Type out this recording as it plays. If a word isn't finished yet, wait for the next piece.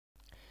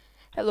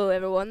Hello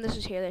everyone, this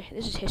is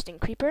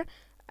HissingCreeper,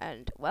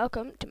 and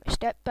welcome to my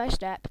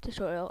step-by-step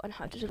tutorial on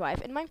how to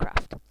survive in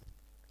Minecraft.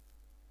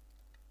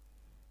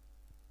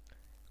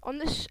 On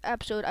this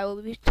episode, I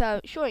will be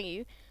showing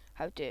you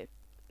how to,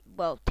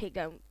 well, take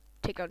down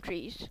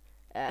trees,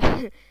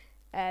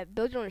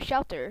 build your own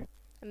shelter,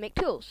 and make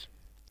tools.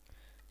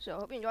 So I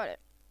hope you enjoyed it.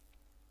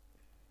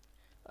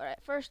 Alright,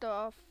 first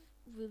off,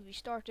 we'll be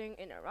starting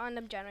in a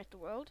random generator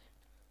world.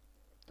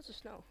 That's the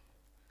snow.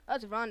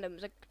 That's random.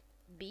 It's like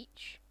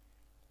beach,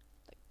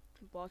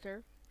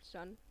 water,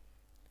 sun,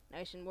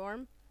 nice and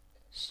warm,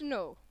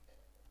 snow.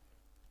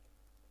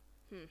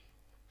 Pretty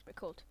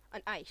cold.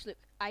 And ice. Look,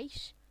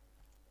 ice,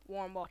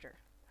 warm water.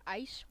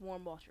 Ice,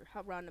 warm water.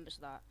 How random is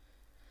that?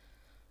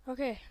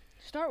 Okay,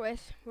 to start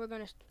with, we're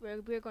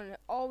gonna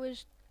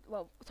always,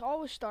 well, to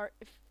always start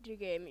if your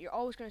game, you're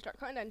always gonna start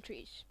cutting down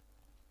trees,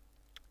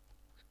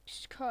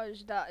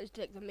 cause that is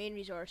like the main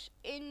resource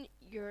in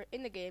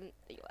the game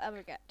that you'll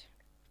ever get,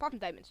 apart from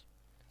diamonds.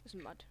 This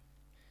is mud.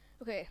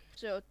 Okay,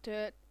 so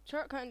to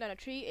start cutting down a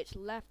tree, it's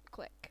left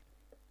click,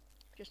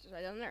 just as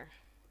I done there,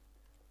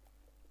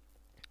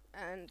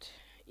 and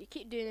you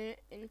keep doing it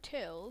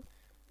until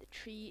the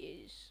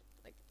tree is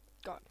like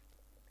gone.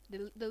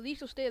 The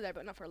leaves will stay there,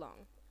 but not for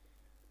long.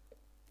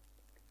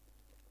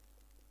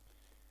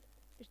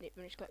 Just need to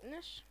finish collecting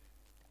this.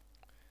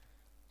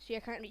 See, I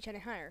can't reach any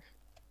higher.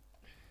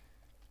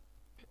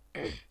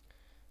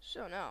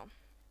 So now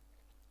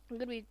I'm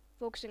gonna be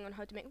focusing on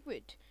how to make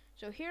wood.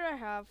 So here I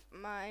have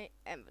my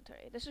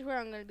inventory. This is where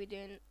I'm going to be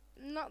doing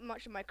not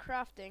much of my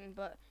crafting,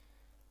 but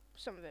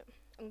some of it.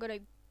 I'm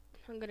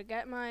gonna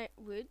get my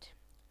wood.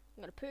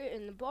 I'm gonna put it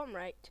in the bottom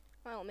right,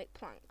 and I'll make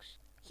planks.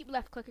 Keep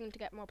left clicking to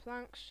get more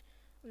planks,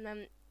 and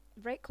then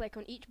right click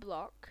on each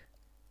block.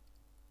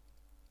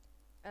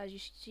 As you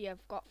see,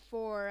 I've got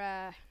four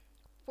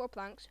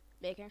planks,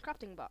 making a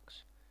crafting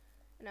box.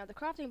 And now the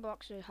crafting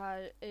box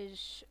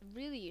is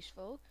really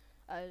useful,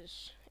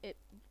 as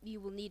you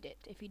will need it.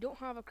 If you don't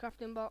have a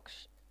crafting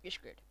box, you're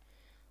screwed.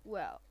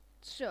 Well,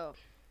 so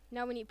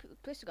now we need to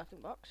place the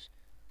crafting box,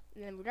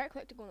 and then we right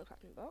click to go on the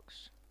crafting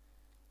box.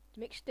 To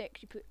make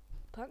sticks, you put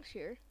planks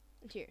here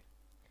and here.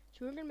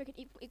 So we're gonna make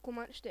an equal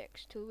amount of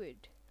sticks to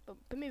wood, but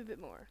maybe a bit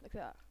more, like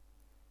that.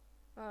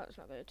 Oh, that's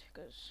not good,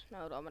 because now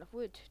I don't have enough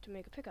wood to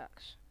make a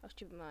pickaxe. How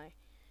stupid am I?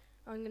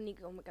 I'm gonna need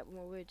to go and get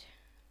more wood.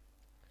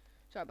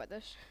 Sorry about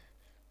this.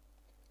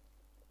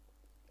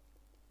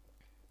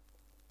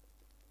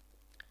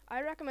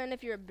 I recommend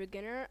if you're a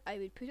beginner, I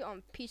would put it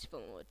on peaceful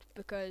mode,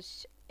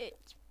 because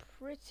it's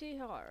pretty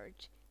hard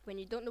when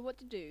you don't know what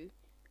to do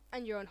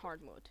and you're on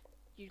hard mode.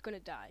 You're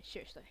gonna die,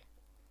 seriously.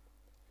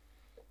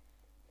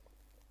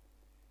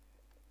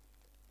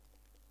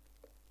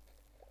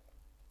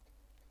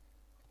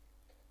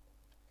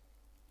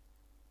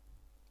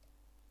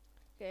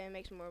 Okay,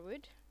 make some more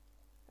wood.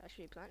 That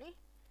should be plenty.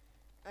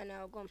 And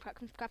now go on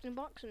crafting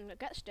box and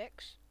get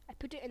sticks. I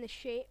put it in the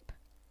shape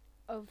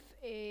of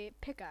a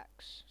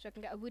pickaxe, so I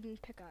can get a wooden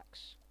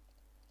pickaxe.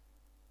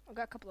 I've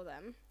got a couple of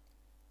them.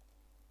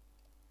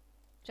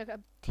 So I got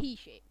a T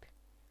shape.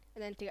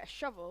 And then to get a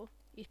shovel,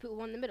 you just put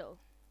one in the middle.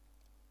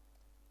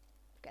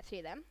 Get 3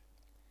 of them.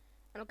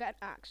 And I'll get an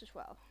axe as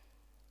well.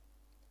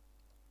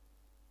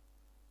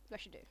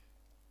 That should do.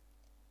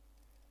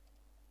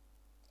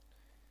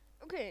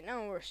 Okay,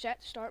 now we're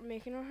set to start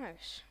making our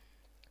house.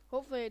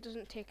 Hopefully it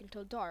doesn't take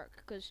until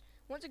dark, because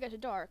once it gets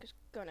dark, it's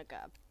gonna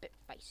get a bit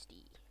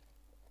feisty.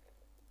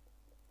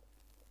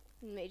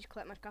 Maybe just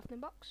collect my crafting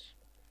box.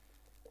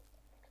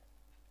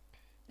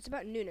 It's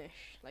about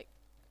noonish, it's like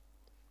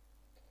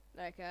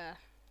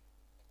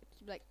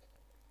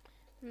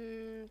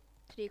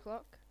 3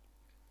 o'clock.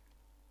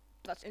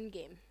 That's in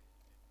game,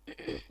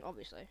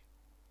 obviously.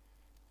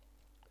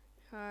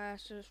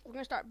 So we're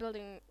gonna start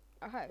building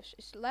our house.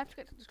 It's left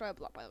click to destroy a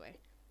block, by the way.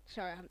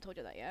 Sorry, I haven't told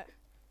you that yet.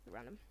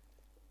 Random.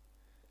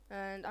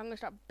 And I'm gonna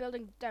start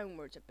building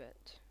downwards a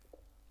bit.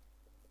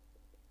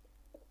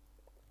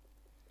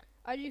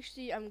 As you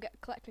see, I'm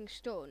collecting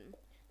stone.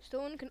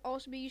 Stone can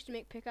also be used to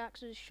make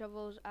pickaxes,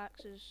 shovels,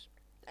 axes,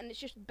 and it's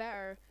just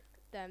better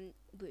than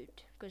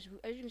wood, because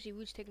as you can see,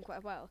 wood's taking quite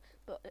a while,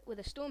 but with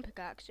a stone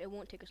pickaxe, it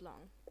won't take as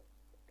long.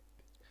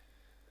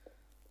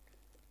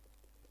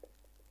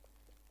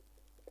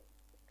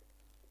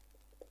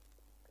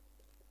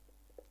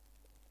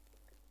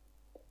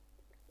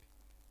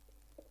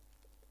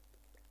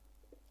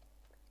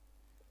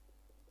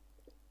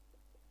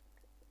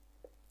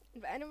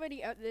 If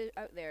anybody out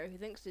there who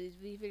thinks these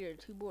videos are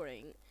too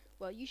boring,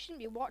 well, you shouldn't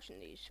be watching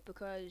these,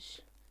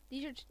 because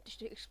these are just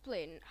to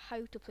explain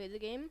how to play the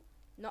game,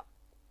 not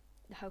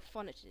how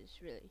fun it is,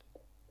 really.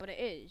 But it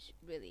is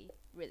really,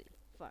 really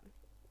fun.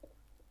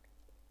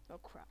 Oh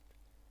crap.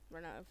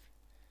 Run out of...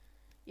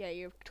 Yeah,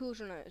 your tools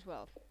run out as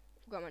well.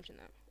 Forgot to mention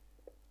that.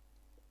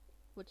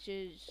 Which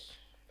is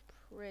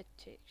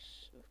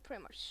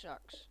pretty much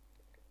sucks.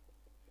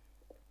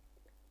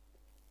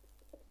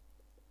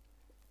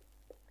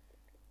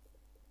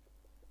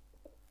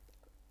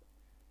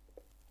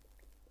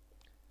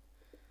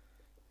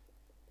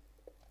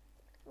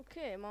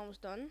 Okay, I'm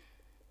almost done.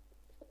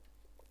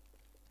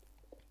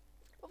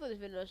 Hopefully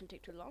this video doesn't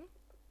take too long.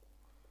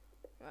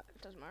 But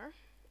it doesn't matter.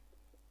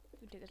 It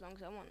can take as long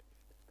as I want.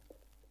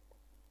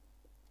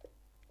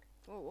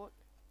 Oh, what?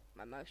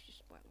 My mouse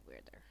just went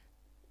weird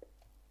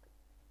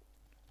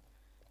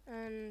there.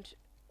 And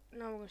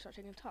now we're going to start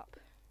taking top.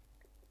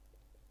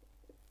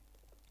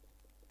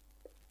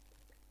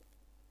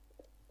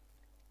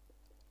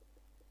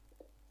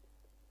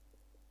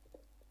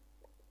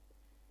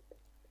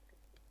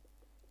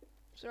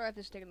 Sorry if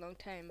this is taking a long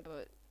time,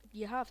 but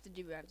you have to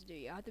do what you have to do.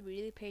 You have to be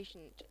really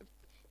patient.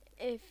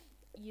 If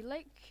you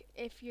like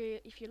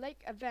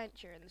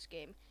adventure in this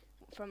game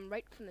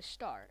right from the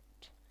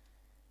start,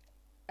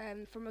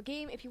 from a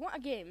game, if you want a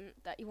game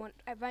that you want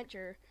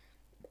adventure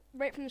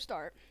right from the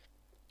start,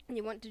 and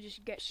you want to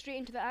just get straight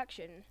into the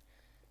action,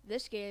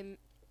 this game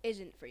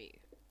isn't for you.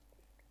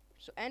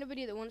 So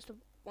anybody that wants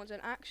an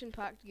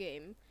action-packed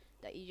game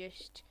that you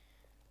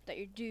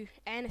do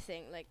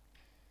anything, like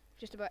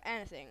just about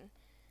anything.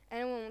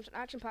 Anyone wants an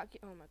action-packed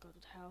oh my god,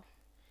 what the hell.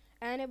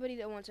 Anybody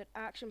that wants an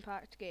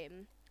action-packed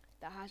game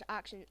that has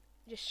action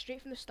just straight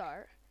from the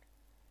start,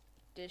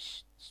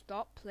 just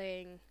stop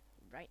playing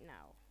right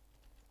now.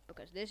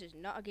 Because this is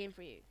not a game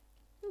for you.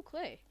 Ooh,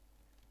 clay.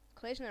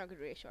 Clay's not a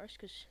good resource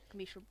because it can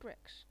be for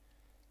bricks.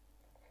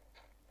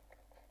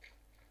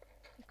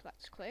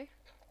 Collect clay.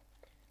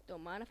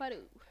 Don't mind if I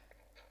do.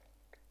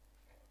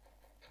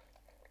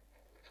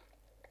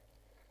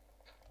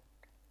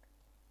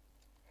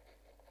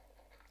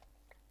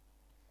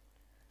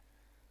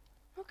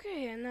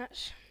 Okay, and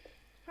that's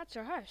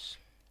our house.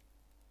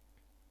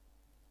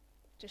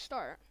 To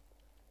start,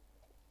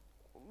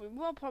 we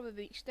will probably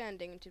be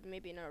extending into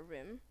maybe another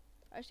room.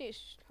 I just need to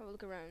have a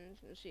look around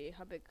and see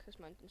how big this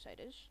mountainside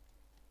is.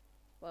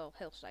 Well,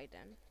 hillside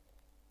then.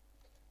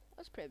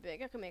 That's pretty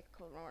big. I can make a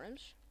couple more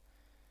rooms.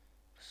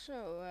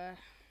 So, oh,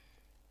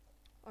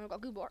 I've got a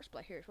good water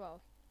supply here as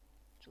well.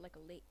 It's like a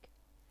lake.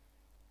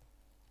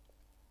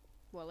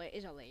 Well, it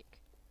is a lake.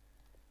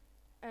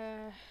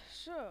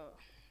 So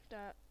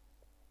that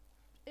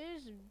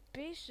is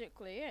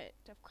basically it.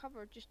 I've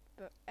covered just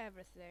about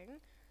everything.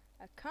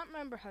 I can't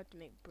remember how to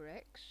make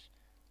bricks.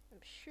 I'm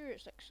sure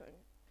it's like something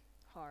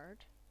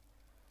hard.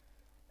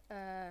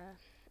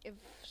 If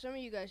some of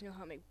you guys know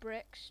how to make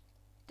bricks,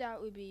 that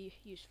would be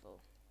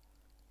useful.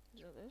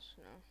 Is that this?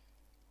 No.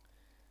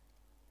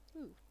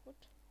 Ooh, what?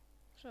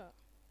 What's that?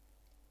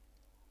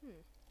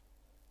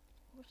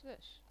 What's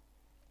this?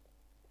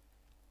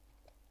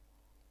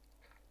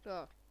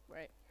 Oh,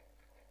 right.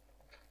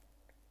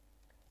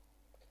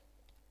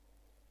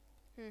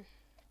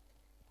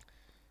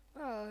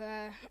 Well,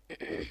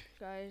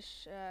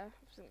 guys, I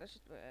think that's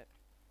just about it.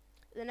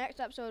 The next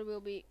episode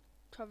we'll be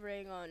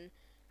covering on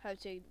how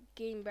to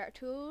gain better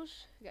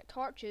tools, get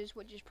torches,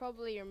 which is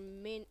probably your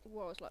main,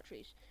 whoa, it's a lot of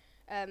trees,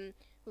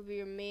 will be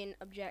your main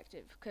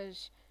objective,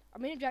 because our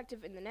main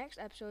objective in the next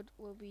episode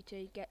will be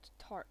to get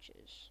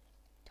torches.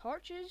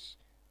 Torches,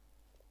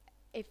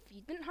 if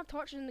you didn't have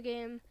torches in the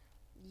game,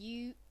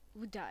 you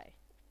would die.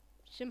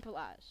 Simple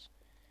as.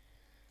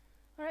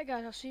 Alright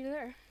guys, I'll see you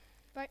there.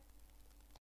 Bye.